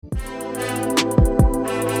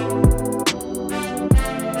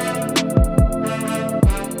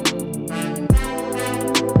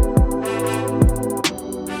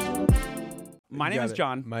My name is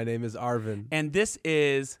John. My name is Arvin. And this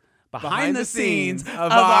is Behind the Scenes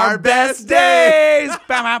of our best days.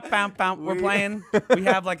 Bam, bam, bam. We're playing. We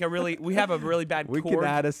have a really bad We chord can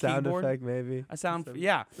add a sound keyboard. effect maybe. A sound, Some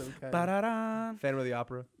yeah. kind Ba-da-da. Phantom of the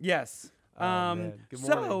Opera. Yes. Oh, man. Good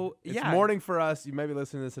morning. So, it's yeah. morning for us. You may be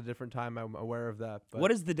listening to this at a different time. I'm aware of that. But What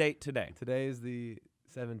is the date today? today is the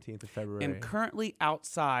 17th of February. And currently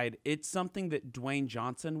outside, it's something that Dwayne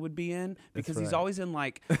Johnson would be in because he's right. always in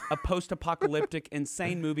like a post-apocalyptic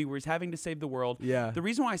insane movie where he's having to save the world. Yeah. The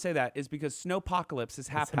reason why I say that is because Snowpocalypse is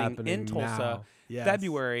happening in Tulsa, now. Yes.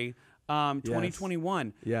 February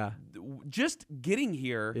 2021. Yeah. Just getting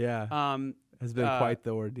here. Yeah. Has been quite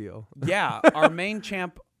the ordeal. Yeah, our main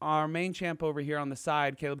champ over here on the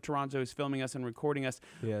side, Caleb Toronzo, is filming us and recording us.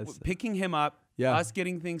 Yes. Picking him up. Yeah. Us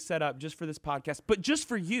getting things set up just for this podcast, but just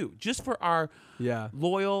for you, just for our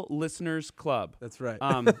loyal listeners club. That's right.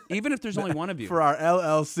 Even if there's only one of you. For our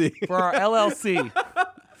LLC. For our LLC.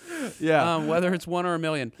 Yeah. Whether it's one or a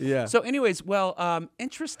million. Yeah. So anyways,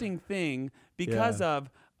 interesting thing because of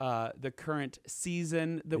the current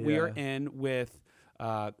season that we are in with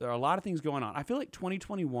there are a lot of things going on. I feel like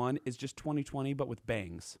 2021 is just 2020, but with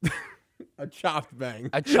bangs. A chopped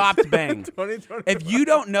bang. A chopped bang. 2021. If you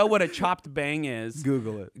don't know what a chopped bang is,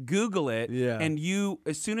 Google it. Yeah. And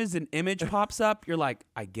as soon as an image pops up, you're like,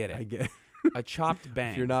 I get it. I get it. A chopped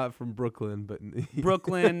bang. If you're not from Brooklyn, but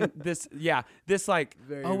Brooklyn, this like,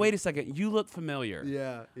 Very oh, wait a second, you look familiar.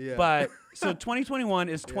 Yeah. But so 2021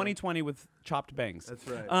 is 2020 with chopped bangs. That's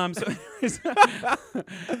right.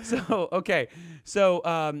 Okay. So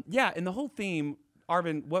and the whole theme,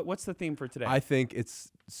 Arvin, what's the theme for today? I think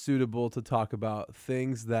it's suitable to talk about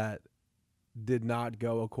things that did not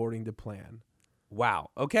go according to plan. Wow.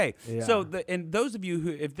 Okay. Yeah. So and those of you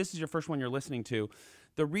who, if this is your first one you're listening to,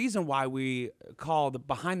 the reason why we call the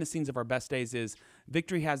behind the scenes of our best days is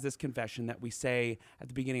Victory has this confession that we say at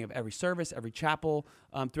the beginning of every service, every chapel,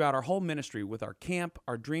 throughout our whole ministry with our camp,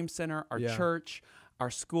 our dream center, our church, our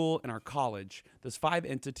school, and our college. Those 5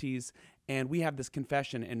 entities. And we have this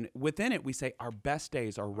confession, and within it, we say our best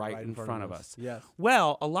days are right in front of us. Yes.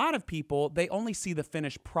 Well, a lot of people, they only see the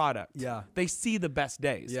finished product. Yeah. They see the best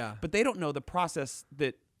days. Yeah. But they don't know the process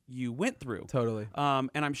that you went through. Totally. And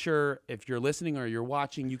I'm sure if you're listening or you're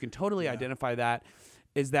watching, you can totally identify that.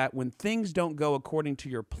 Is that when things don't go according to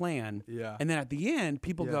your plan, and then at the end,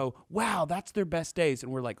 people go, wow, that's their best days.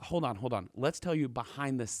 And we're like, hold on. Let's tell you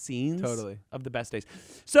behind the scenes of the best days.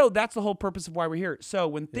 So that's the whole purpose of why we're here. So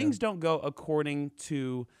when things don't go according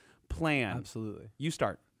to plan, absolutely, you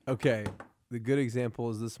start. Okay. The good example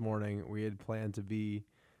is this morning we had planned to be,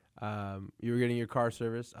 you were getting your car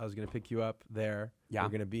service. I was going to pick you up there. Yeah. We're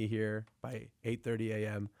going to be here by 8:30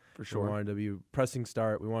 a.m. For sure. We wanted to be pressing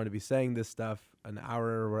start. We wanted to be saying this stuff an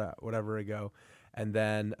hour or whatever ago. And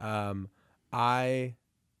then I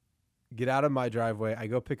get out of my driveway. I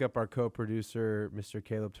go pick up our co-producer, Mr.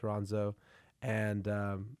 Caleb Toronzo, and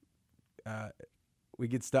we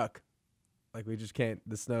get stuck. Like, we just can't.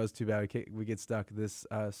 The snow is too bad. We get stuck. This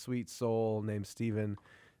sweet soul named Steven,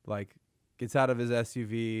 like, gets out of his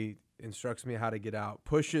SUV, instructs me how to get out,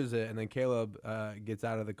 pushes it, and then Caleb gets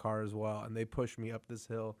out of the car as well, and they push me up this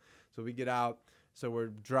hill. So we get out. So we're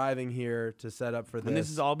driving here to set up for this. And this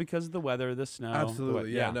is all because of the weather, the snow.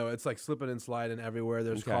 Absolutely, yeah. No, it's like slipping and sliding everywhere.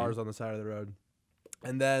 There's cars on the side of the road.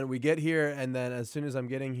 And then we get here, and then as soon as I'm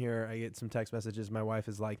getting here, I get some text messages. My wife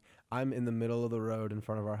is like, I'm in the middle of the road in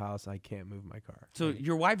front of our house. I can't move my car. So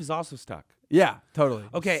your wife is also stuck. Yeah, totally.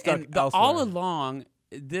 Okay, Stuck and elsewhere. all along,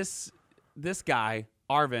 this guy,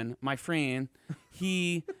 Arvin, my friend,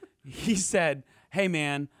 he said, hey,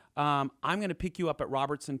 man, I'm going to pick you up at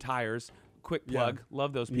Robertson Tires. Quick plug.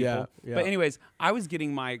 Love those people. Yeah. But anyways, I was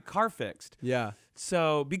getting my car fixed. Yeah.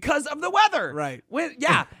 So because of the weather. Right.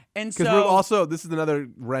 And because so we're also, this is another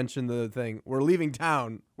wrench in the thing. We're leaving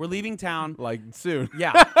town. Like soon.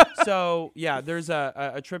 Yeah. So there's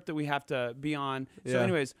a trip that we have to be on. So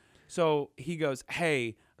anyways, so he goes,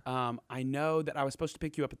 hey, I know that I was supposed to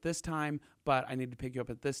pick you up at this time, but I need to pick you up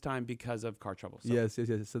at this time because of car trouble. So. Yes.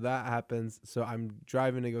 So that happens. So I'm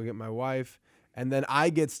driving to go get my wife, and then I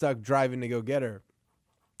get stuck driving to go get her.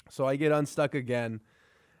 So I get unstuck again,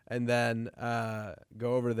 and then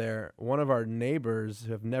go over there. One of our neighbors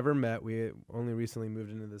who have never met, we only recently moved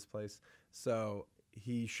into this place, so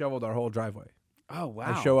he shoveled our whole driveway. Oh,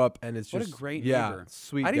 wow. I show up, and it's what just... a great yeah, neighbor.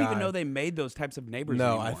 Sweet I didn't guy. even know they made those types of neighbors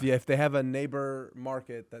No, anymore. if they have a neighbor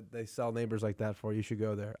market that they sell neighbors like that for, you should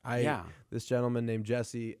go there. This gentleman named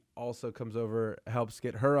Jesse also comes over, helps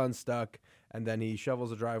get her unstuck, and then he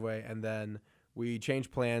shovels the driveway, and then We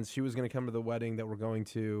changed plans. She was going to come to the wedding that we're going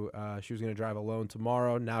to. She was going to drive alone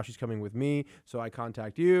tomorrow. Now she's coming with me. So I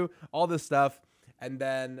contact you, all this stuff. And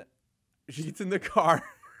then she gets in the car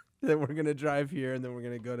that we're going to drive here. And then we're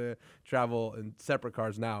going to go to travel in separate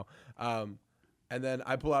cars now. And then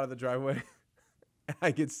I pull out of the driveway.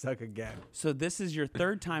 I get stuck again. So this is your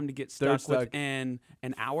third time to get stuck within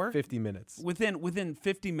an hour? 50 minutes. Within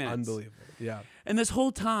 50 minutes. Unbelievable. Yeah. And this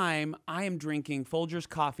whole time, I am drinking Folgers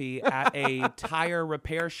coffee at a tire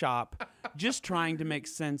repair shop, just trying to make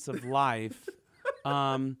sense of life.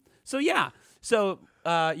 So we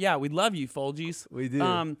love you, Folgies. We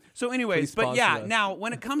do. So anyways, Please but sponsor us. now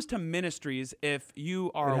when it comes to ministries, if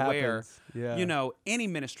you are It aware, happens. Yeah. you know, any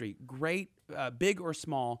ministry, great, big or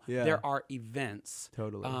small, Yeah. there are events.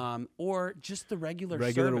 Totally. Or just the regular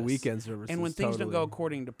Regular service. weekend services. And when things don't go totally.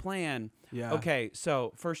 according to plan. Yeah. Okay,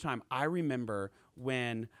 so first time I remember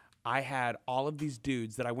when I had all of these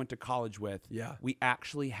dudes that I went to college with. Yeah. We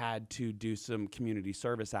actually had to do some community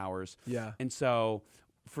service hours. Yeah. And so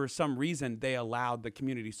for some reason they allowed the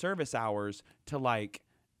community service hours to like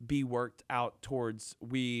be worked out towards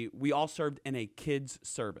we all served in a kids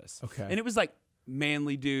service. Okay. And it was like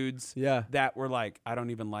manly dudes Yeah. that were like, I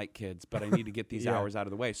don't even like kids, but I need to get these Yeah. hours out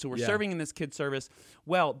of the way. So we're Yeah. serving in this kid service.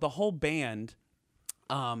 Well, the whole band,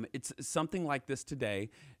 it's something like this today.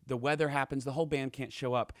 The weather happens, the whole band can't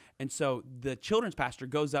show up. And so the children's pastor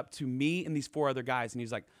goes up to me and these four other guys and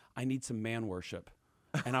he's like, I need some man worship.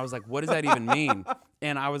 And I was like, what does that even mean?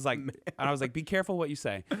 And I was like, be careful what you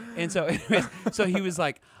say. And so anyways, so he was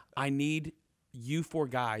like, I need you four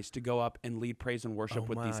guys to go up and lead praise and worship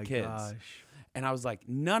with these kids. Gosh. And I was like,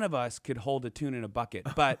 none of us could hold a tune in a bucket,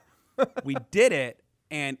 but we did it.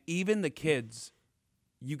 And even the kids,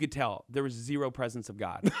 you could tell there was zero presence of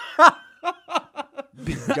God.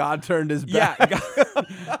 God turned his back.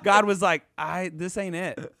 Yeah. God was like, this ain't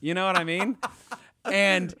it. You know what I mean?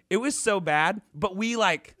 And it was so bad, but we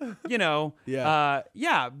like, you know,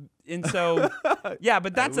 And so,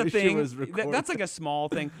 but that's a wish it thing. was recorded. That's like a small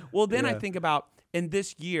thing. Well, then I Yeah. think about in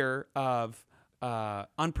this year of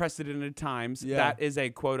unprecedented times, Yeah. that is a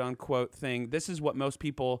quote unquote thing. This is what most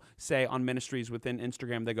people say on ministries within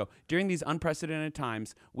Instagram. They go, during these unprecedented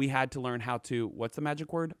times, we had to learn how to, what's the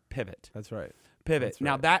magic word? Pivot. That's right. Pivot. That's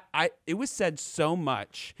Now right. it was said so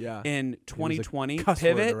much Yeah. in It was a 2020. cuss word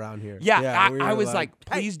Pivot around here. Yeah, we I were was like,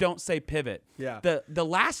 please don't say pivot. Yeah. The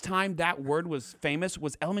last time that word was famous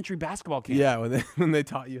was elementary basketball camp. Yeah, when they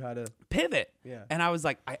taught you how to. Pivot. Yeah. And I was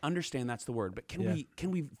like, I understand that's the word, but can Yeah.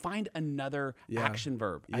 we find another Yeah. action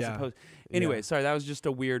verb? I Yeah. suppose. Anyway, Yeah. sorry, that was just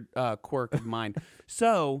a weird quirk of mine.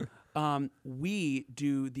 So we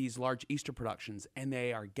do these large Easter productions, and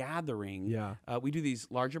they are gathering. Yeah. We do these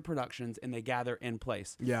larger productions, and they gather in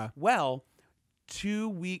place. Yeah. Well, 2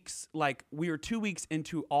 weeks, like we were 2 weeks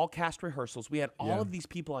into all cast rehearsals. We had all Yeah. of these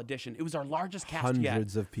people audition. It was our largest cast yet.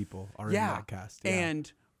 Hundreds of people are in that cast. Yeah.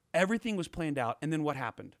 And everything was planned out. And then what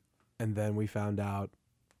happened? And then we found out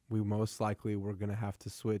we most likely were going to have to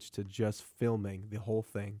switch to just filming the whole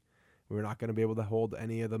thing. We were not going to be able to hold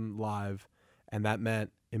any of them live. And that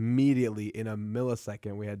meant immediately in a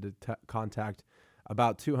millisecond, we had to contact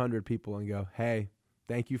about 200 people and go, hey,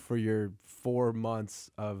 thank you for your 4 months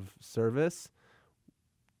of service.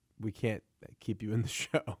 We can't keep you in the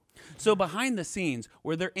show. So behind the scenes,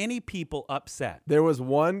 were there any people upset? There was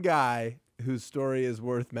one guy whose story is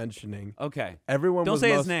worth mentioning. Okay. Everyone Don't was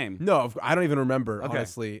say his name. No, I don't even remember, Okay.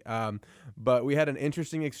 honestly. But we had an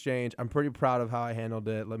interesting exchange. I'm pretty proud of how I handled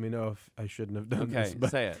it. Let me know if I shouldn't have done this. Okay,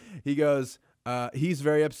 But say it. he goes, he's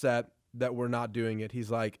very upset that we're not doing it.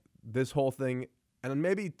 He's like, this whole thing, and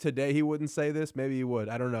maybe today he wouldn't say this. Maybe he would.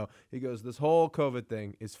 I don't know. He goes, this whole COVID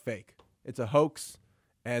thing is fake. It's a hoax.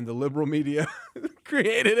 And the liberal media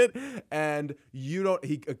created it. And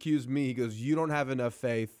he accused me. He goes, you don't have enough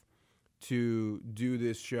faith to do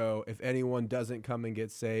this show. If anyone doesn't come and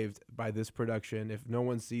get saved by this production, if no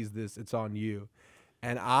one sees this, it's on you.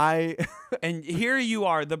 And And here you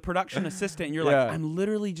are, the production assistant, and you're Yeah. like, I'm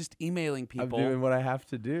literally just emailing people. I'm doing what I have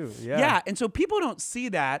to do. Yeah. Yeah, and so people don't see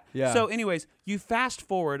that. Yeah. So anyways, you fast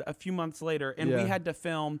forward a few months later, and we Yeah. had to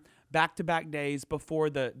film back-to-back days before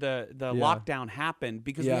the lockdown happened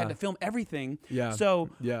because we Yeah. had to film everything. Yeah. So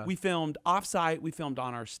Yeah. we filmed off-site, we filmed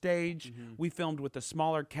on our stage, Mm-hmm. we filmed with a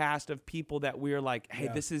smaller cast of people that we were like, hey,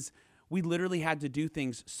 Yeah. we literally had to do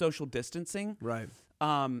things social distancing. Right.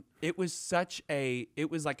 It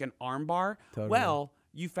was like an arm bar. Totally. Well,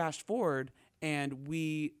 you fast forward and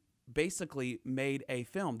we basically made a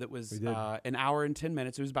film that was We did. an hour and 10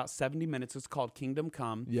 minutes. It was about 70 minutes. It's called Kingdom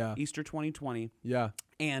Come, Yeah. Easter 2020. Yeah.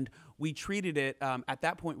 And we treated it, at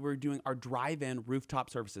that point, we were doing our drive-in rooftop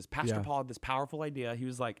services. Pastor Yeah. Paul had this powerful idea. He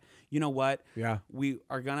was like, you know what? Yeah. We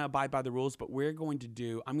are going to abide by the rules, but I'm going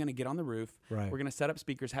to get on the roof. Right. We're going to set up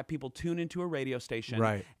speakers, have people tune into a radio station.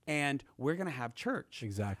 Right. And we're going to have church.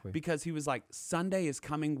 Exactly. Because he was like, Sunday is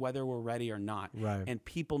coming whether we're ready or not. Right. And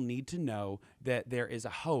people need to know that there is a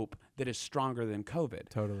hope that is stronger than COVID.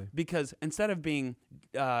 Totally. Because instead of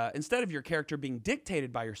your character being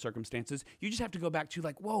dictated by your circumstances, you just have to go back to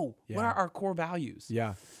like, whoa, what are our core values?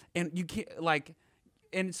 Yeah. And you can't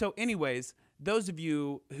and so anyways, those of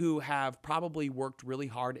you who have probably worked really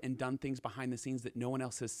hard and done things behind the scenes that no one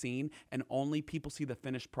else has seen and only people see the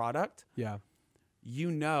finished product, Yeah.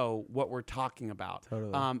 you know what we're talking about.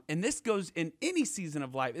 Totally. And this goes in any season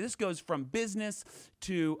of life. This goes from business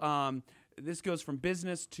to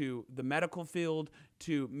the medical field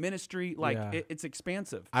to ministry. Like Yeah. it's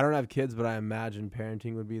expansive. I don't have kids, but I imagine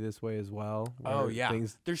parenting would be this way as well. Oh, where yeah.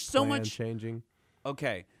 Things There's so plan much changing.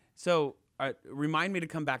 Okay, so remind me to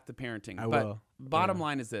come back to parenting. I but will. Bottom Yeah.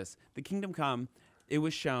 line is this: The Kingdom Come. It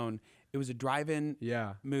was shown. It was a drive-in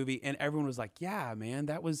Yeah. movie, and everyone was like, "Yeah, man,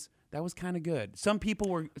 that was kind of good." Some people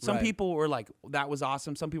were Right. like, "That was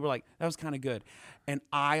awesome." Some people were like, "That was kind of good," and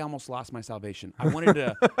I almost lost my salvation. I wanted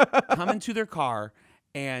to come into their car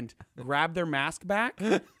and grab their mask back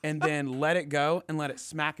and then let it go and let it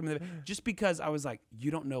smack them in the just because I was like, "You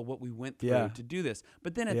don't know what we went through Yeah. to do this."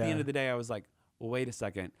 But then at the Yeah. end of the day, I was like, well, wait a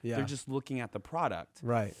second. Yeah. They're just looking at the product.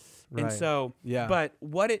 Right. And Right. so, Yeah. but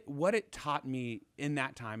what it taught me in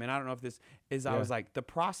that time, and I don't know if this is, I Yeah. was like, the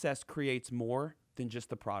process creates more than just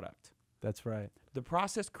the product. That's right. The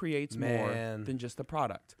process creates more Man. than just the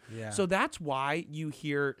product. Yeah. So that's why you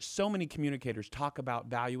hear so many communicators talk about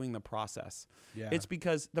valuing the process. Yeah. It's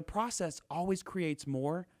because the process always creates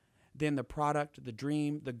more than the product, the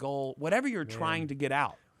dream, the goal, whatever you're trying to get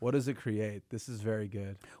out. What does it create? This is very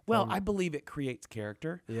good. Well, I believe it creates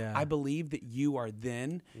character. Yeah. I believe that you are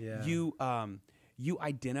then Yeah. you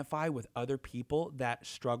identify with other people that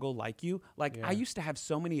struggle like you. Like Yeah. I used to have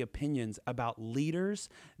so many opinions about leaders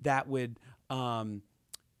that would whether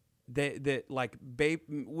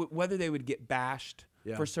they would get bashed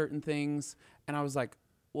Yeah. for certain things, and I was like,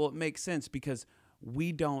 well, it makes sense because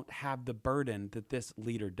we don't have the burden that this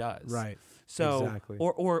leader does. Right. So, Exactly.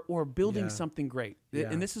 or building Yeah. something great.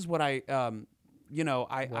 Yeah. And this is what I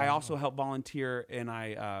also help volunteer and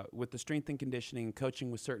with the strength and conditioning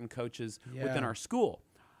coaching with certain coaches within Yeah. our school.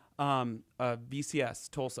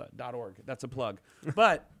 VCS-Tulsa.org. That's a plug.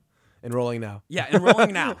 But Enrolling now. yeah,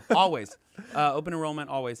 enrolling now, always. Open enrollment,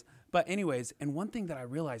 always. But anyways, and one thing that I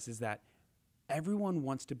realized is that everyone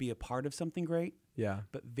wants to be a part of something great, Yeah.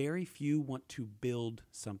 but very few want to build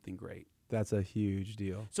something great. That's a huge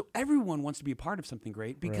deal. So everyone wants to be a part of something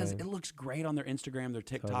great because Right. it looks great on their Instagram, their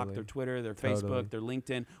TikTok, Totally. their Twitter, their Totally. Facebook, their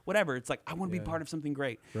LinkedIn, whatever. It's like, I want to be Yeah. part of something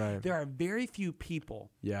great. Right. There are very few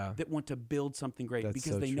people Yeah. that want to build something great That's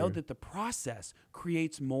because so they know true. that the process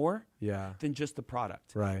creates more Yeah. than just the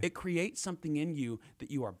product. Right. It creates something in you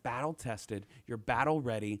that you are battle tested, you're battle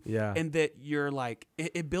ready, Yeah. and that you're like,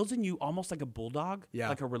 it builds in you almost like a bulldog, Yeah.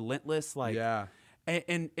 like a relentless, like, Yeah.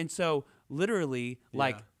 and so literally,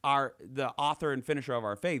 like the author and finisher of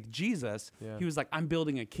our faith, Jesus, Yeah. he was like, I'm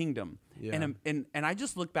building a kingdom. Yeah. And I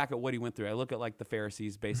just look back at what he went through. I look at like the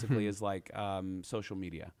Pharisees basically as like social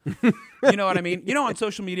media. You know what I mean? You know, on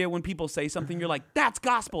social media, when people say something, you're like, that's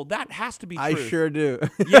gospel. That has to be true. I sure do.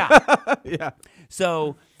 Yeah. Yeah.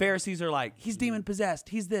 So Pharisees are like, he's demon possessed.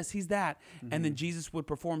 He's this, he's that. And then Jesus would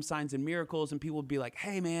perform signs and miracles, and people would be like,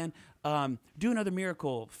 hey, man, do another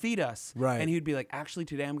miracle. Feed us. Right. And he would be like, actually,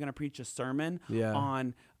 today I'm going to preach a sermon Yeah.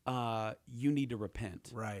 on you need to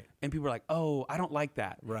repent. Right. And people are like, oh, I don't like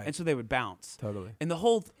that. Right. And so they would bounce. Totally. And the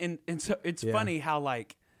whole, and so it's Yeah. funny how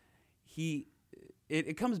like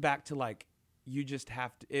it comes back to like, you just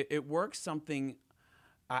have to, it works something.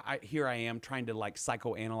 Here I am trying to like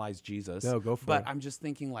psychoanalyze Jesus. No, go for but it. I'm just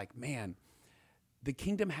thinking like, man, the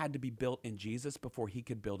kingdom had to be built in Jesus before he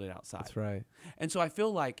could build it outside. That's right. And so I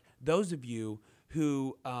feel like those of you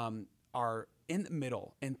who are in the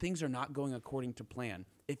middle and things are not going according to plan,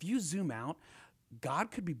 if you zoom out,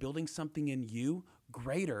 God could be building something in you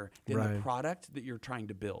greater than the Right. product that you're trying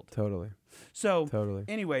to build. Totally. So Totally.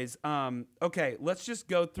 anyways, okay, let's just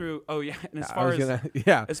go through. Oh yeah. And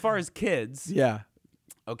Yeah. as far as kids, Yeah.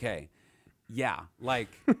 okay. Yeah. Like,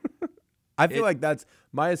 I feel like that's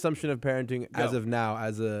my assumption of parenting as Go. of now,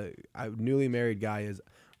 as a newly married guy, is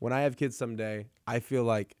when I have kids someday, I feel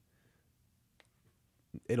like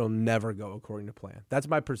it'll never go according to plan. That's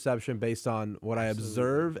my perception based on what I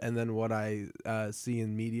observe and then what I see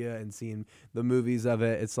in media and see in the movies of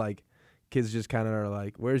it. It's like kids just kind of are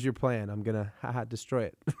like, "Where's your plan? I'm gonna destroy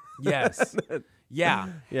it." Yes. Yeah.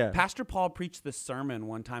 Yeah. Pastor Paul preached this sermon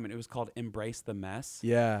one time, and it was called "Embrace the Mess."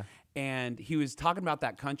 Yeah. And he was talking about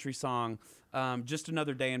that country song, Just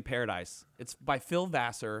Another Day in Paradise. It's by Phil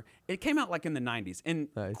Vassar. It came out like in the 90s. And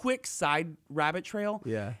Nice. quick side rabbit trail.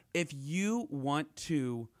 Yeah. If you want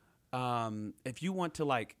to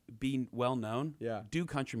like be well known, Yeah. do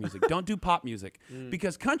country music. Don't do pop music.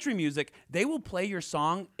 Because country music, they will play your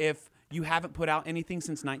song if you haven't put out anything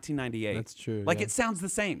since 1998. That's true. Like yeah. it sounds the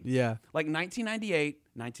same. Yeah. Like 1998,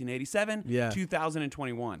 1987, Yeah.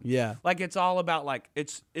 2021. Yeah. Like it's all about like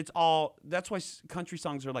it's all. That's why country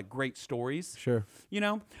songs are like great stories. Sure. You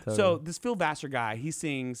know. So Totally. this Phil Vassar guy, he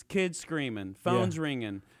sings kids screaming, phones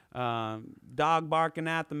ringing, dog barking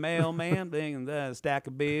at the mailman, bringing the stack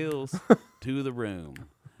of bills to the room.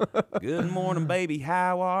 Good morning, baby.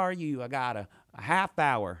 How are you? I got a half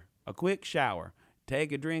hour, a quick shower.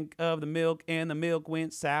 Take a drink of the milk, and the milk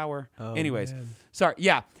went sour. Oh, Anyways, man. sorry.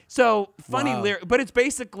 Yeah. So funny Wow. lyric, but it's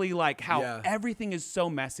basically like how Yeah. everything is so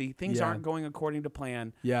messy. Things Yeah. aren't going according to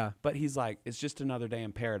plan. Yeah. But he's like, it's just another day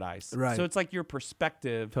in paradise. Right. So it's like your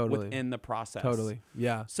perspective Totally. within the process. Totally.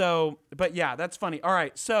 Yeah. So, but yeah, that's funny. All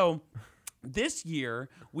right. So this year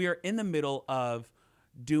we are in the middle of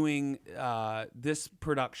doing this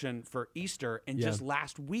production for Easter. And Yeah. just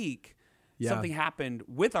last week, Yeah. something happened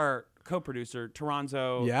with our co-producer,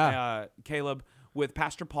 Toronzo, Yeah. Caleb, with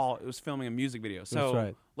Pastor Paul. It was filming a music video. So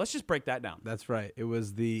right. let's just break that down. That's right. It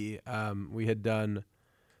was we had done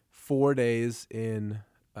 4 days in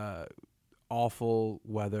awful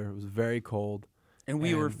weather. It was very cold. And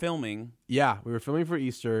we were And- filming. Yeah, we were filming for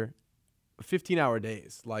Easter, 15-hour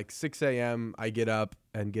days. Like 6 a.m. I get up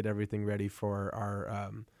and get everything ready for our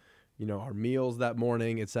our meals that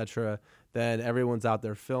morning, etc. Then everyone's out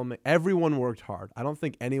there filming. Everyone worked hard. I don't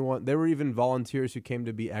think anyone. There were even volunteers who came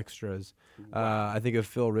to be extras. I think of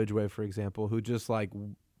Phil Ridgway, for example, who just like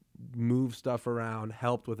moved stuff around,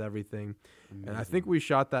 helped with everything. And I think we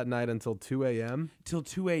shot that night until 2 a.m. Till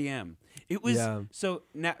 2 a.m. It was Yeah.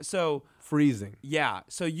 so freezing. yeah.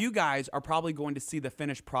 So you guys are probably going to see the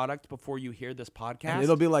finished product before you hear this podcast. And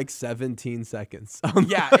it'll be like 17 seconds.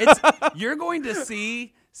 yeah, you're going to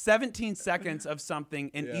see 17 seconds of something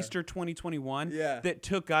in Yeah. Easter 2021 Yeah. that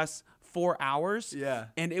took us 4 hours. Yeah.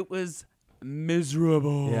 And it was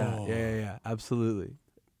miserable. Yeah, absolutely.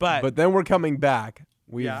 But, But then we're coming back.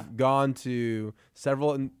 We've Yeah. gone to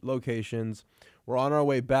several locations. We're on our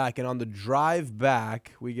way back, and on the drive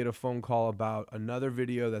back, we get a phone call about another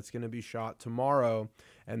video that's going to be shot tomorrow,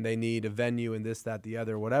 and they need a venue and this, that, the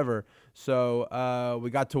other, whatever. So we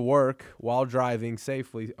got to work while driving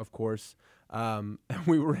safely, of course. And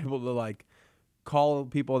we were able to like call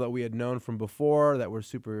people that we had known from before that were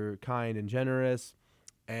super kind and generous,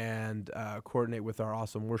 and coordinate with our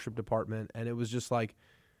awesome worship department. And it was just like,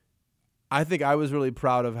 I think I was really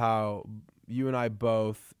proud of how you and I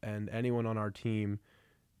both and anyone on our team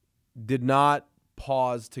did not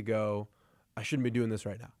pause to go, I shouldn't be doing this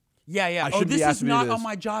right now. yeah. I Oh, shouldn't be this asked is to do not this. on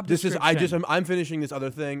my job This is description. I'm finishing this other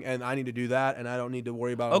thing and I need to do that and I don't need to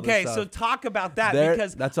worry about all Okay, this so stuff. talk about that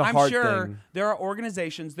because That's a I'm hard sure thing. there are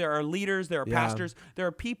organizations, there are leaders, there are Yeah. pastors, there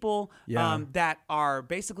are people Yeah. that are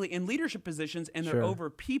basically in leadership positions and they're Sure. over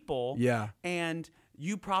people. Yeah. And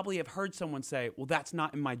you probably have heard someone say, well, that's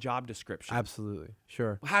not in my job description. Absolutely.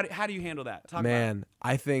 Sure. How do you handle that? Talk about Man,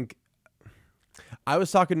 I think I was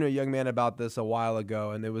talking to a young man about this a while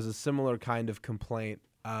ago, and there was a similar kind of complaint.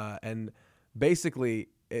 And basically,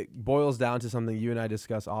 it boils down to something you and I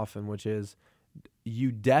discuss often, which is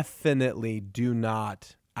you definitely do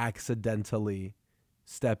not accidentally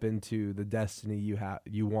step into the destiny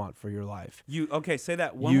you want for your life. say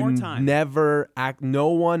that one more time. No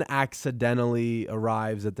one accidentally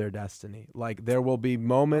arrives at their destiny. Like there will be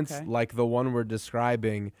moments Okay. like the one we're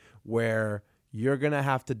describing where you're going to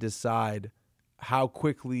have to decide how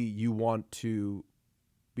quickly you want to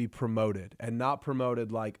be promoted, and not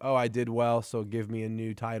promoted like, oh, I did well, so give me a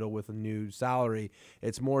new title with a new salary.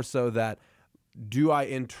 It's more so that, do I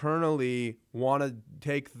internally want to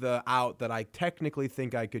take the out that I technically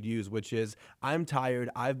think I could use, which is I'm tired,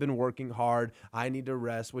 I've been working hard, I need to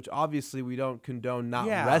rest, which obviously we don't condone not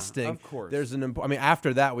Yeah, resting. of course. There's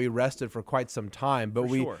after that we rested for quite some time, but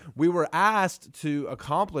For sure. we were asked to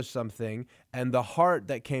accomplish something, and the heart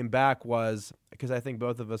that came back was, because I think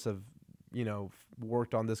both of us have,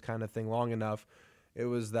 worked on this kind of thing long enough, it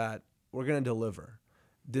was that we're going to deliver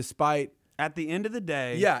despite. At the end of the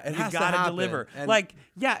day, Yeah, it you has to gotta happen. deliver. And-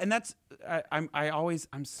 And that's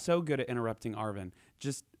I'm so good at interrupting Arvin.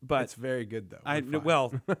 But It's very good though. We're fine.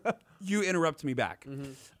 well, you interrupt me back.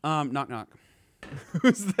 Knock knock.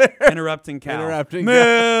 Who's there? Interrupting Cal. Interrupting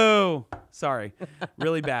Moo. Sorry.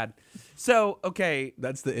 Really bad. So, okay.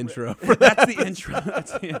 That's the intro. That's the intro.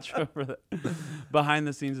 That's the intro for the behind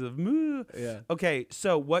the scenes of Moo. Yeah. Okay.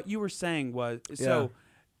 So what you were saying was, so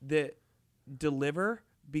the deliver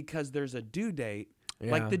because there's a due date.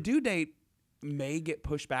 Yeah. Like the due date may get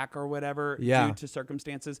pushed back or whatever Yeah. due to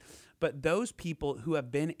circumstances. But those people who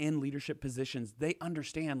have been in leadership positions, they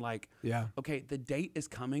understand like, Yeah. okay, the date is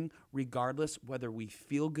coming regardless whether we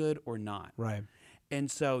feel good or not. Right. And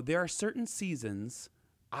so there are certain seasons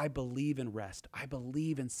I believe in rest. I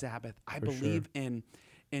believe in Sabbath. I believe in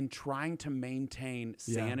trying to maintain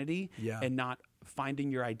sanity and not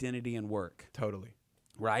finding your identity in work. Totally.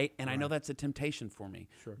 Right? And I know that's a temptation for me.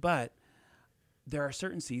 Sure. But there are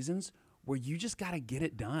certain seasons where you just got to get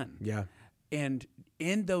it done. Yeah. And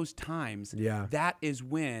in those times, that is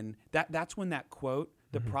when that's when that quote,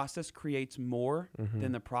 the process creates more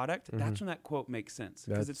than the product. That's when that quote makes sense.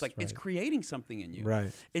 Because it's like it's creating something in you.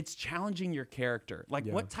 Right. It's challenging your character. Like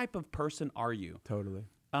what type of person are you? Totally.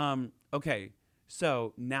 Okay.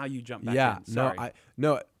 So now you jump back in. Sorry.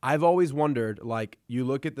 I've always wondered, like, you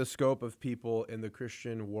look at the scope of people in the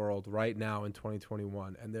Christian world right now in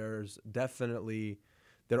 2021, and there are definitely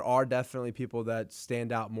people that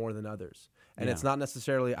stand out more than others. And it's not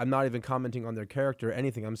necessarily, I'm not even commenting on their character or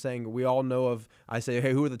anything. I'm saying we all know of, I say,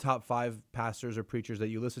 hey, who are the top 5 pastors or preachers that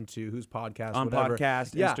you listen to, whose podcast, on whatever.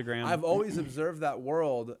 podcast, Instagram. I've always observed that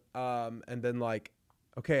world and been like,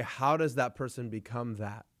 okay, how does that person become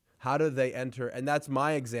that? How do they enter? And that's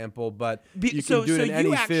my example, but you can do it in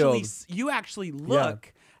any field. You actually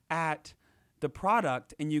look at the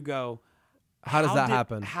product and you go, how does that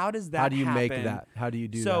happen? How does that happen? How do you happen? make that? How do you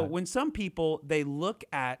do that? So when some people, they look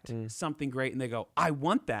at something great and they go, I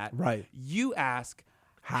want that. Right. You ask,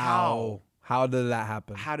 how? How did that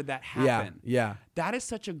happen? How did that happen? Yeah. That is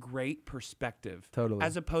such a great perspective. Totally.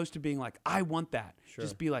 As opposed to being like, I want that. Sure.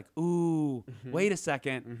 Just be like, ooh, wait a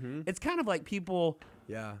second. It's kind of like people.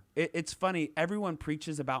 Yeah. It's funny. Everyone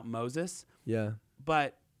preaches about Moses. Yeah.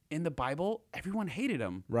 But in the Bible, everyone hated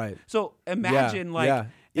him. Right. So imagine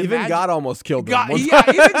even God almost killed him.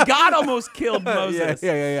 Even God almost killed Moses.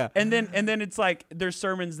 Yeah. And then it's like there's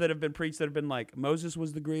sermons that have been preached that have been like Moses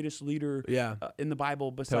was the greatest leader in the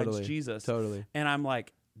Bible besides Jesus. Totally. And I'm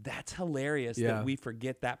like, that's hilarious that we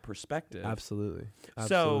forget that perspective. Absolutely.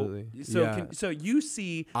 So you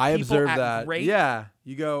see I people observe at that. great,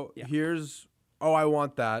 You go, here's I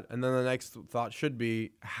want that. And then the next thought should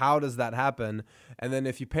be, how does that happen? And then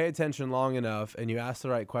if you pay attention long enough and you ask the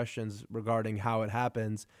right questions regarding how it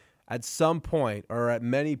happens, at some point or at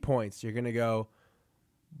many points, you're going to go,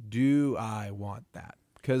 do I want that?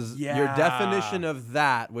 Because your definition of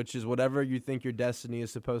that, which is whatever you think your destiny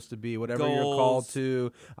is supposed to be, whatever Goals. you're called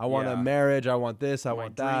to, I want a marriage, I want this, I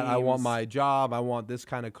want that, I want my job, I want this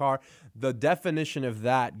kind of car. The definition of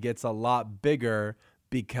that gets a lot bigger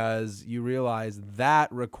because you realize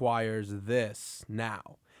that requires this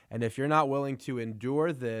now. And if you're not willing to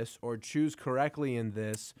endure this or choose correctly in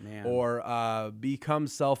this or become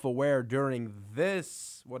self-aware during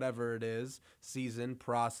this, whatever it is, season,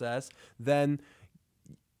 process, then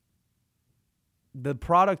the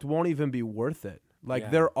product won't even be worth it.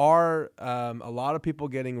 Like there are a lot of people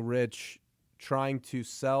getting rich trying to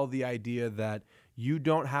sell the idea that you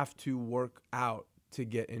don't have to work out to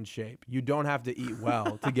get in shape. You don't have to eat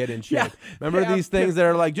well to get in shape. Remember these things that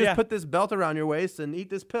are like, just put this belt around your waist and eat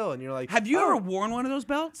this pill. And you're like, have you ever worn one of those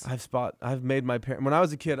belts? I've made my parents, when I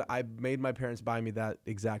was a kid, I made my parents buy me that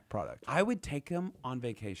exact product. I would take them on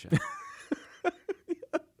vacation.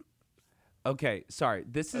 Okay, sorry.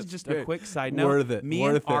 This is just a quick side note. Worth it. Me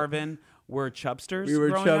and Arvin were chubsters. We were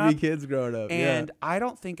growing chubby up, kids growing up. and I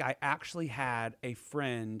don't think I actually had a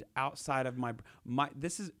friend outside of my.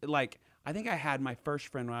 This is like, I think I had my first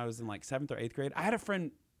friend when I was in like 7th or 8th grade. I had a friend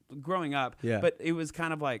growing up, but it was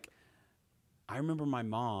kind of like, I remember my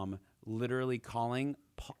mom literally calling.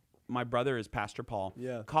 My brother is Pastor Paul.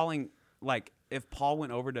 Calling, like, if Paul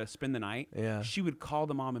went over to spend the night, she would call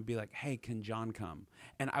the mom and be like, hey, can John come?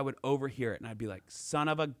 And I would overhear it, and I'd be like, son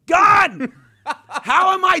of a gun!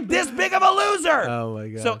 How am I this big of a loser? Oh, my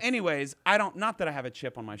God. So anyways, not that I have a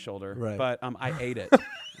chip on my shoulder, but I ate it.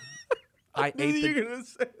 I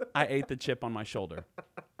ate the chip on my shoulder.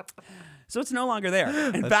 So it's no longer there.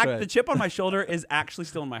 In fact, the chip on my shoulder is actually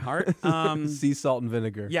still in my heart. Sea salt and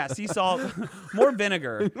vinegar. Yeah, sea salt, more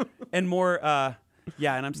vinegar, and more...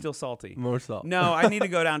 and I'm still salty. More salt. No, I need to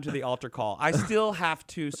go down to the altar call. I still have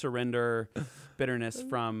to surrender bitterness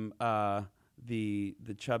from the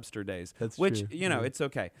Chubster days. That's which, true. It's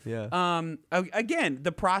okay. Yeah. Again,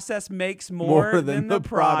 the process makes more than the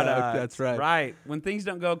product. That's right. Right. When things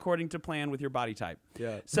don't go according to plan with your body type.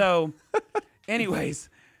 Yeah. So, anyways,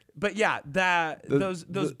 But yeah,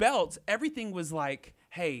 those belts, everything was like,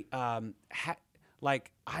 hey,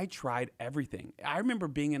 like I tried everything. I remember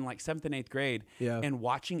being in like 7th and 8th grade and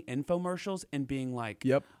watching infomercials and being like,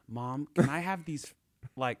 Yep. Mom, can I have these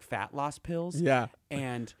like fat loss pills? Yeah.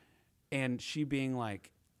 And she being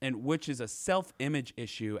like, and which is a self-image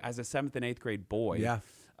issue as a 7th and 8th grade boy. Yeah.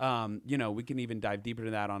 You know, we can even dive deeper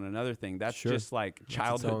into that on another thing. That's Sure. just like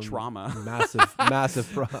childhood trauma.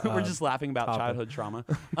 Massive. We're just laughing about topic. childhood trauma.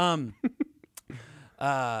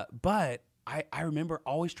 But I remember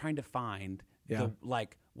always trying to find the,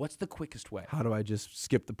 like, what's the quickest way? How do I just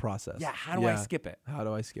skip the process? Yeah, how do I skip it? How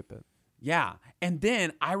do I skip it? Yeah. And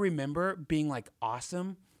then I remember being like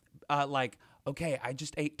awesome, like, okay, I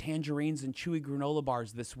just ate tangerines and chewy granola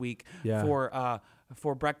bars this week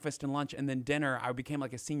for breakfast and lunch, and then dinner I became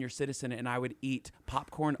like a senior citizen and I would eat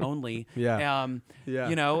popcorn only. You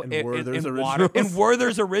know, and in water and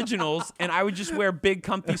Werther's Originals, and I would just wear big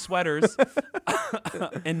comfy sweaters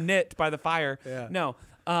and knit by the fire. No,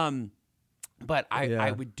 but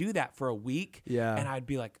I would do that for a week, and I'd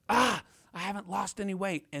be like, I haven't lost any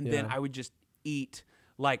weight, and then I would just eat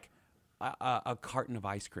like a carton of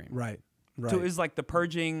ice cream. Right. So it was like the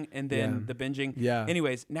purging and then the binging. Yeah.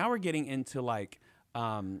 Anyways, now we're getting into like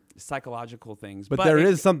psychological things. But there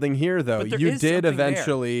is something here, though. But there You is did something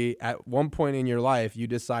eventually, at one point in your life, you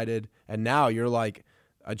decided, and now you're like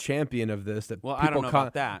a champion of this. That Well, people I don't know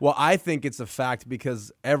about that. Well, I think it's a fact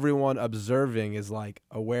because everyone observing is like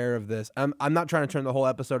aware of this. I'm not trying to turn the whole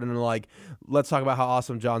episode into like, let's talk about how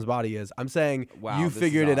awesome John's body is. I'm saying you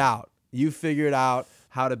figured it out. You figured out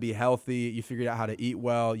how to be healthy. You figured out how to eat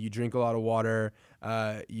well. You drink a lot of water.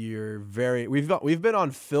 We've been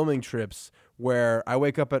on filming trips where I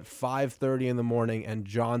wake up at 5:30 in the morning and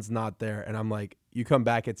John's not there, and I'm like, you come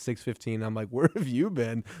back at 6:15. I'm like, where have you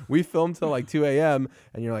been? We filmed till like 2 a.m.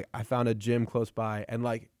 and you're like, I found a gym close by, and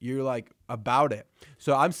like you're like about it.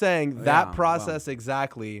 So I'm saying that process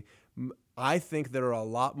exactly. I think there are a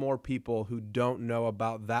lot more people who don't know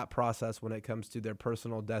about that process when it comes to their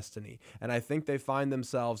personal destiny. And I think they find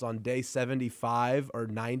themselves on day 75 or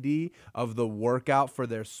 90 of the workout for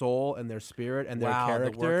their soul and their spirit and their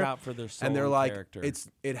character. The workout for their soul and they're like, character.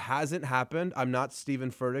 It hasn't happened. I'm not Stephen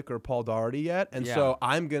Furtick or Paul Daugherty yet. And so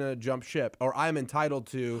I'm going to jump ship, or I'm entitled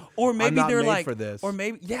to, or maybe I'm not they're made like, for this. Or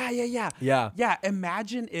maybe, yeah.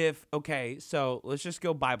 Imagine if, okay, so let's just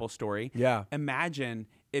go Bible story. Yeah. Imagine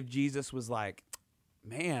if Jesus was like,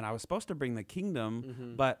 man, I was supposed to bring the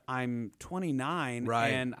kingdom, but I'm 29,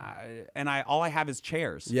 and I all I have is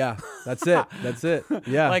chairs. Yeah, that's it. That's it.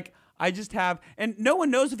 Yeah, like I just have, and no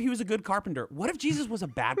one knows if he was a good carpenter. What if Jesus was a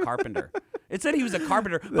bad carpenter? It said he was a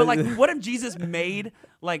carpenter, but like, what if Jesus made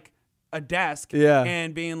like a desk,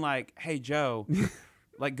 and being like, hey Joe,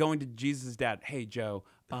 like going to Jesus' dad, hey Joe,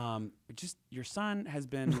 just your son has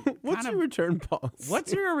been What's your return policy?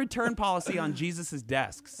 What's your return policy on Jesus's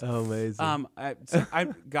desks? Oh, amazing.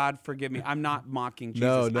 God forgive me. I'm not mocking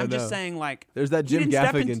Jesus. No, I'm just saying, like, there's that Jim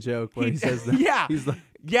Gaffigan joke where he says that. Yeah, he's like,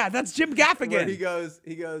 that's Jim Gaffigan. Where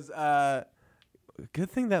he goes.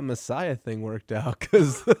 Good thing that Messiah thing worked out,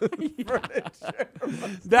 because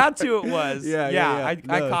that's who it was. Yeah. I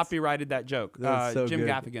copyrighted that joke. That's so Jim good.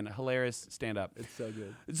 Gaffigan, a hilarious stand-up. It's so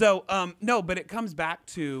good. So, no, but it comes back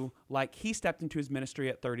to, like, he stepped into his ministry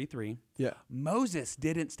at 33. Yeah. Moses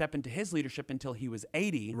didn't step into his leadership until he was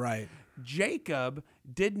 80. Right. Jacob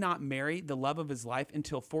did not marry the love of his life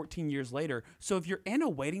until 14 years later. So if you're in a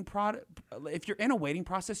waiting process,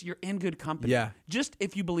 you're in good company. Yeah. Just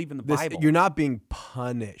if you believe in the Bible. You're not being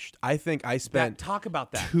punished. I think I spent talk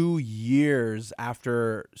about that. 2 years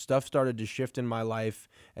after stuff started to shift in my life,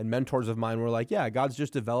 and mentors of mine were like, yeah, God's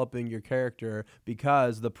just developing your character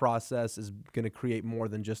because the process is going to create more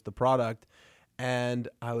than just the product. And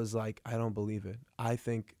I was like, I don't believe it. I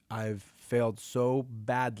think I've failed so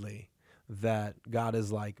badly that God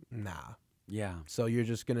is like, nah. Yeah. So you're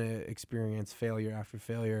just going to experience failure after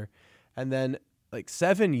failure. And then like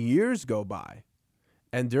 7 years go by.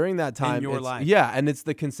 And during that time, in your life. Yeah, and it's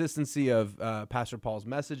the consistency of Pastor Paul's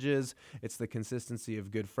messages. It's the consistency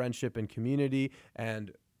of good friendship and community,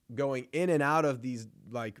 and going in and out of these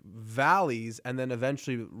like valleys, and then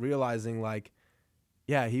eventually realizing like,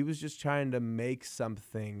 yeah, he was just trying to make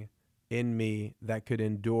something in me that could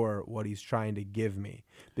endure what he's trying to give me.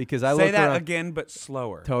 Because I say that again, but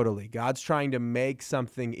slower. Totally. God's trying to make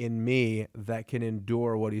something in me that can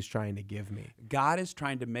endure what he's trying to give me. God is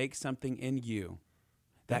trying to make something in you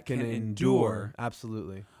that can endure.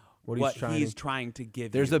 Absolutely. What he's trying to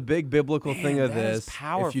give There's you. a big biblical thing of that is this.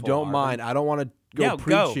 powerful, If you don't mind, I don't want to Yeah,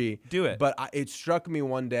 go. preachy. Do it. But it struck me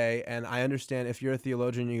one day, and I understand if you're a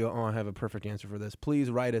theologian, you go, oh, I have a perfect answer for this.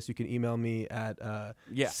 Please write us. You can email me at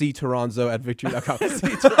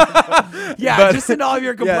ctoronzo@victory.com. Yeah, But- just send all of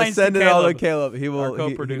your complaints send to it all to Caleb. Caleb. He will.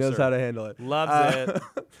 He knows how to handle it. Loves it.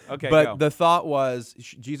 Okay, But go. the thought was,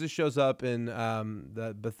 Jesus shows up in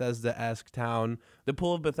the Bethesda-esque town. The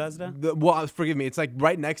Pool of Bethesda? Forgive me. It's like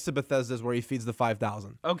right next to Bethesda's where he feeds the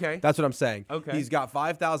 5,000. Okay. That's what I'm saying. Okay. He's got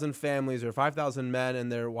 5,000 families or 5,000 men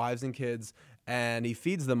and their wives and kids, and he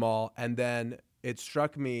feeds them all. And then it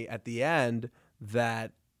struck me at the end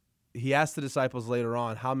that he asked the disciples later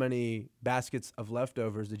on, how many baskets of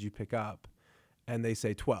leftovers did you pick up? And they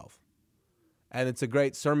say 12. And it's a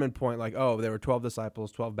great sermon point, like, oh, there were 12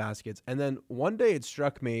 disciples, 12 baskets. And then one day it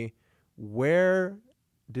struck me, where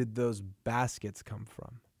did those baskets come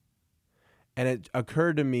from? And it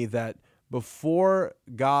occurred to me that before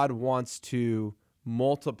God wants to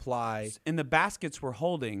multiply And the baskets we're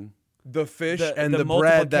holding. the fish and the the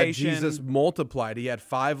bread that multiplication- Jesus multiplied, he had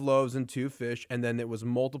 5 loaves and 2 fish, and then it was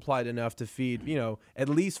multiplied enough to feed, at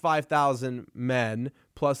least 5,000 men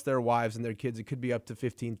plus their wives and their kids. It could be up to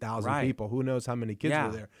 15,000 Right. people. Who knows how many kids Yeah.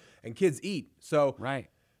 were there? And kids eat. So Right.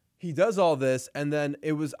 he does all this, and then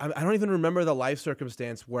it was, I don't even remember the life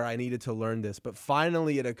circumstance where I needed to learn this, but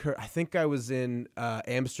finally it occurred. I think I was in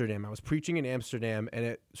Amsterdam. I was preaching in Amsterdam, and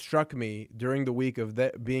it struck me during the week of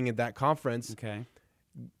being at that conference. Okay.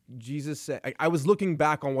 Jesus said, I was looking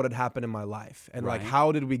back on what had happened in my life, and like, Right.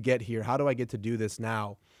 how did we get here? How do I get to do this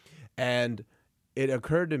now? And it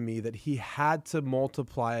occurred to me that he had to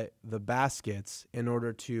multiply the baskets in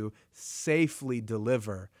order to safely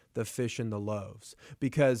deliver the fish and the loaves.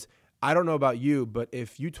 Because I don't know about you, but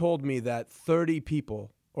if you told me that 30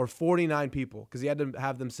 people or 49 people, because he had to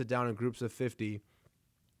have them sit down in groups of 50,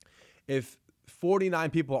 if 49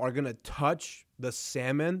 people are going to touch the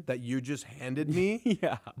salmon that you just handed me,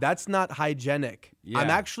 Yeah. that's not hygienic. Yeah. I'm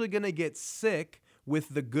actually going to get sick with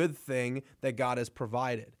the good thing that God has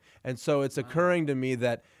provided. And so it's occurring to me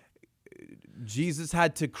that Jesus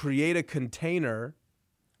had to create a container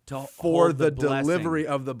To for hold the blessing. delivery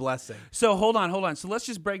of the blessing. So hold on. So let's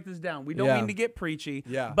just break this down. We don't Yeah. mean to get preachy.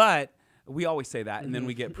 Yeah. But we always say that, and then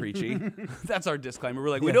we get preachy. That's our disclaimer.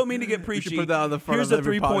 We're like, we Yeah. don't mean to get We preachy. should put that on the front Here's of a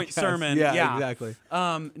every 3-point podcast. sermon. Yeah, exactly.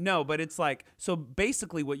 No, but it's like, so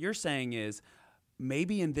basically what you're saying is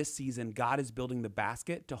maybe in this season, God is building the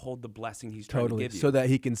basket to hold the blessing he's trying to give you. So that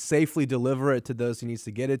he can safely deliver it to those he needs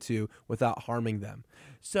to get it to without harming them.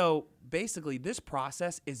 So basically, this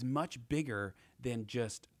process is much bigger than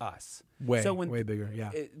just us. Way bigger,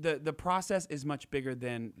 yeah. The process is much bigger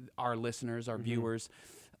than our listeners, Mm-hmm. our viewers,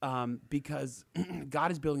 because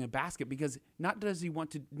God is building a basket. Because not does he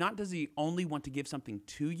only want to give something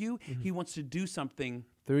to you, Mm-hmm. he wants to do something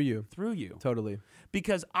Through you. through you. Totally.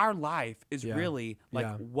 Because our life is Yeah. really like,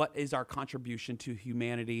 Yeah. what is our contribution to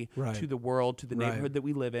humanity, Right. to the world, to the Right. neighborhood that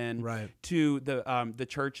we live in, Right. to the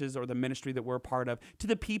churches or the ministry that we're a part of, to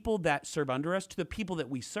the people that serve under us, to the people that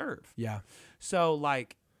we serve. Yeah. So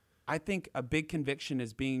like, I think a big conviction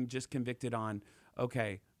is being just convicted on,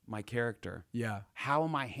 okay, my character. Yeah. How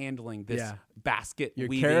am I handling this Yeah. basket Your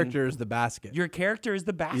weaving? character is the basket. Your character is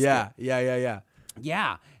the basket. Yeah.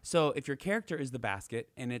 Yeah. So if your character is the basket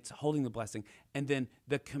and it's holding the blessing, and then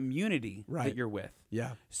the community Right. that you're with.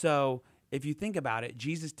 Yeah. So if you think about it,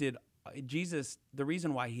 the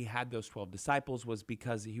reason why he had those 12 disciples was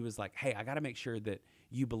because he was like, hey, I got to make sure that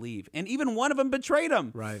you believe. And even one of them betrayed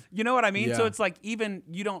him. Right. You know what I mean? So Yeah. it's like, even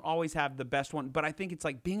you don't always have the best one, but I think it's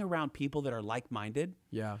like being around people that are like-minded.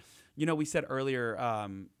 Yeah. You know, we said earlier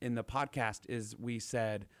in the podcast we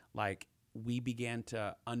said like, we began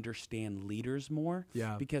to understand leaders more.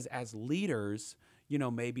 Yeah. Because as leaders,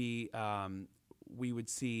 maybe we would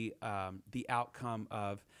see the outcome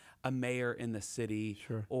of a mayor in the city,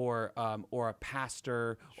 Sure. or a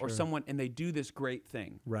pastor, or Sure. someone, and they do this great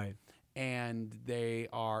thing, Right. and they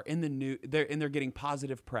are in the they're getting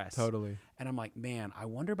positive press. Totally. And I'm like, man, I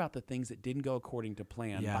wonder about the things that didn't go according to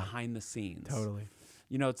plan Yeah. behind the scenes. Totally.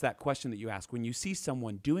 It's that question that you ask when you see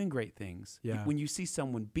someone doing great things. Yeah. When you see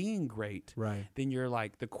someone being great, Right. then you're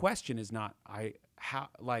like, the question is not how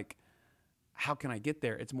can I get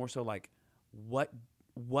there? It's more so like, what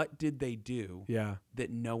did they do Yeah. that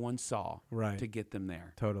no one saw Right. to get them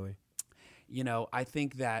there? Totally. I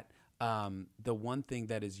think that the one thing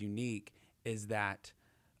that is unique is that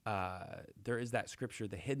there is that scripture,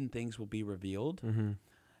 the hidden things will be revealed. Mm-hmm.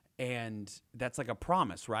 And that's like a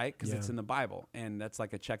promise, right? Because it's Yeah. in the Bible, and that's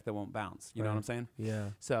like a check that won't bounce. You know what I'm saying?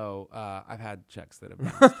 Yeah. So I've had checks that have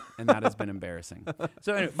bounced, and that has been embarrassing.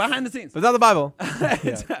 So anyway, behind the scenes. But it's not the Bible.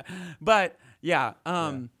 But yeah,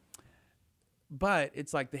 but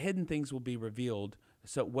it's like the hidden things will be revealed.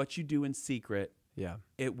 So what you do in secret, Yeah.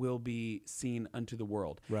 it will be seen unto the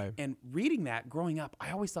world. Right. And reading that, growing up,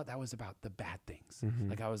 I always thought that was about the bad things.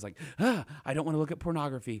 Like I was like, I don't want to look at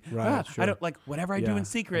pornography. Right, I sure. don't like whatever I do Yeah, in I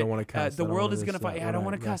secret. don't wanna cuss, The I don't world wanna is going to this, fight. that, I don't right,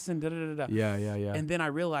 want to right. cuss and da da da da. Yeah. Yeah. Yeah. And then I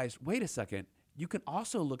realized, wait a second, you can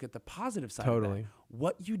also look at the positive side of Totally. that.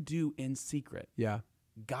 What you do in secret, Yeah.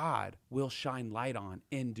 God will shine light on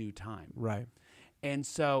in due time. Right. And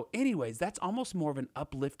so, anyways, that's almost more of an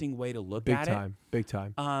uplifting way to look Big at time. Big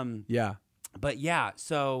time. it. Yeah. But yeah,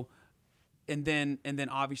 so and then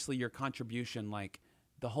obviously your contribution, like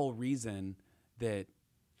the whole reason that,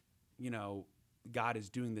 you know, God is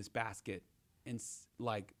doing this basket and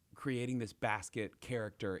like creating this basket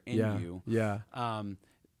character in Yeah. you, Yeah.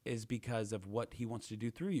 is because of what he wants to do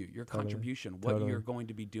through you, your Totally. contribution, what Totally. you're going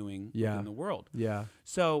to be doing Yeah. in the world. Yeah.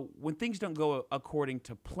 So when things don't go according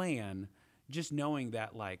to plan, just knowing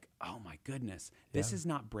that like, oh my goodness, this Yeah. is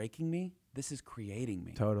not breaking me, this is creating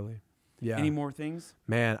me. Totally. Yeah. Any more things?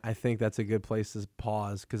 Man, I think that's a good place to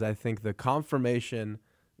pause, because I think the confirmation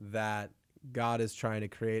that God is trying to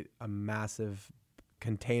create a massive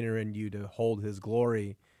container in you to hold his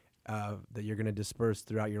glory that you're going to disperse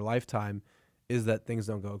throughout your lifetime is that things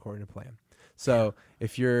don't go according to plan. So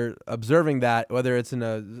if you're observing that, whether it's in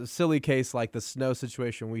a silly case like the snow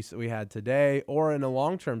situation we had today, or in a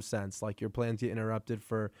long-term sense, like your plans get interrupted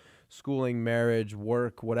for schooling, marriage,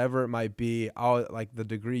 work, whatever it might be, like the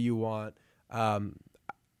degree you want,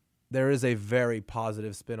 there is a very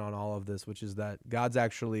positive spin on all of this, which is that God's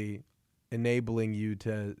actually enabling you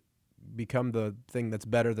to become the thing that's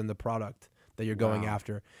better than the product that you're going Wow.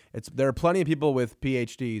 after. There are plenty of people with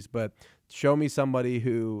PhDs, but show me somebody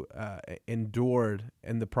who endured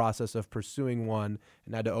in the process of pursuing one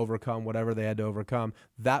and had to overcome whatever they had to overcome.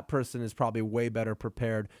 That person is probably way better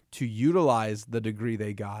prepared to utilize the degree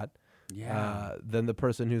they got than the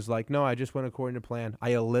person who's like, no, I just went according to plan. I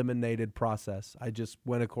eliminated process. I just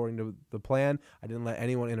went according to the plan. I didn't let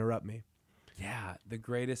anyone interrupt me. Yeah, the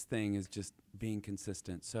greatest thing is just being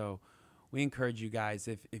consistent. So we encourage you guys,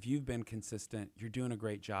 if you've been consistent, you're doing a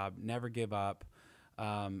great job. Never give up.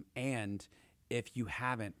 And if you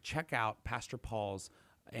haven't, check out Pastor Paul's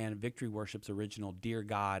and Victory Worship's original Dear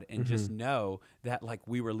God, and just know that like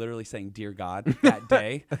we were literally saying Dear God that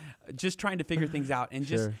day, just trying to figure things out. And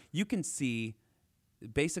just, Sure. you can see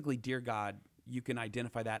basically Dear God, you can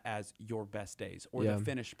identify that as your best days or Yeah. the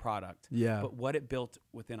finished product. Yeah. But what it built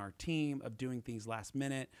within our team of doing things last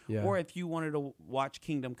minute, Yeah. or if you wanted to watch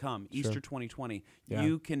Kingdom Come, Easter 2020, Yeah.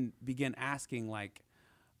 you can begin asking like,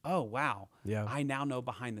 oh, wow, Yeah. I now know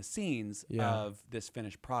behind the scenes Yeah. of this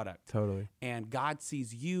finished product. Totally. And God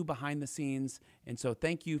sees you behind the scenes. And so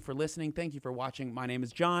thank you for listening. Thank you for watching. My name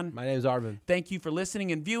is John. My name is Arvin. Thank you for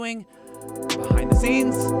listening and viewing Behind the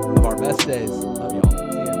Scenes Of our best days. of y'all.